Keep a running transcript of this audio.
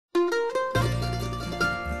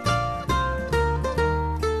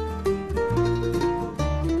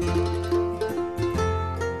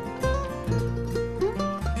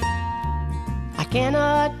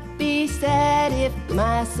cannot be sad if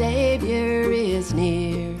my Savior is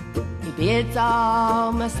near. He bids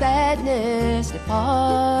all my sadness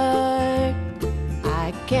depart.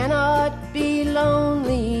 I cannot be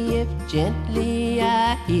lonely if gently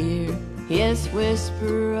I hear His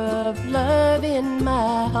whisper of love in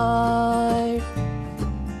my heart.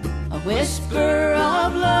 A whisper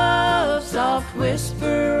of love, soft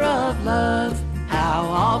whisper of love, how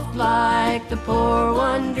oft like the poor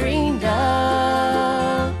wandering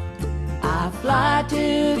dove I fly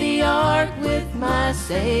to the ark with my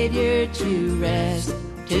Savior to rest,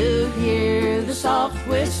 to hear the soft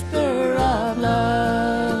whisper of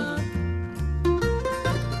love.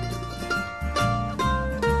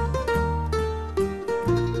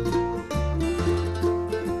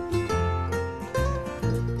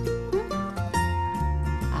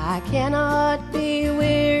 I cannot be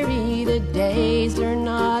weary, the days are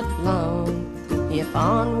not long, if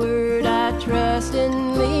onward I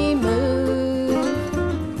trustingly move.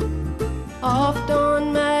 Oft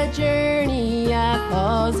on my journey I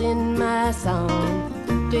pause in my song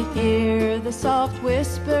to hear the soft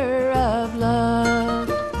whisper of love.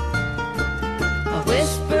 A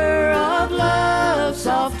whisper of love,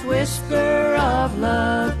 soft whisper of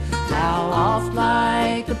love, how oft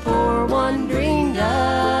like the poor wandering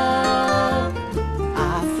dove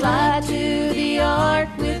I fly to the ark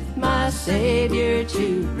with my Savior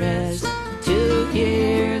to rest, to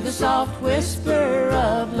hear the soft whisper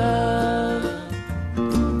of love.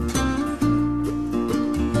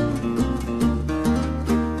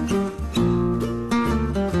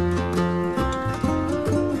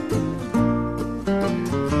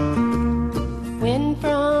 When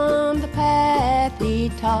from the path He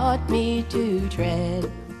taught me to tread,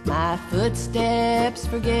 my footsteps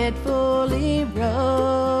forgetfully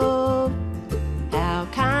rove, how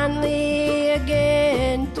kindly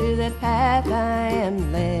again to that path I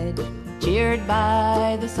am led, cheered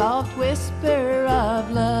by the soft whisper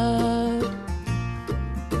of love.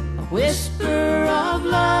 A whisper of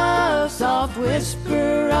love, soft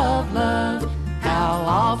whisper of love, how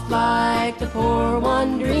oft like the poor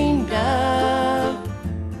wandering dove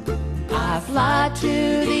I fly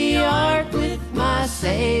to the ark with my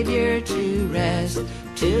Savior to rest,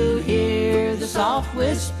 to hear the soft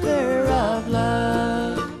whisper of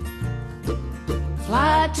love.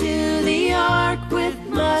 Fly to the ark with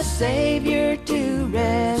my Savior to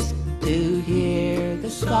rest, to hear the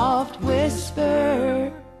soft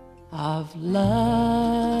whisper of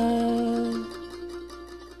love.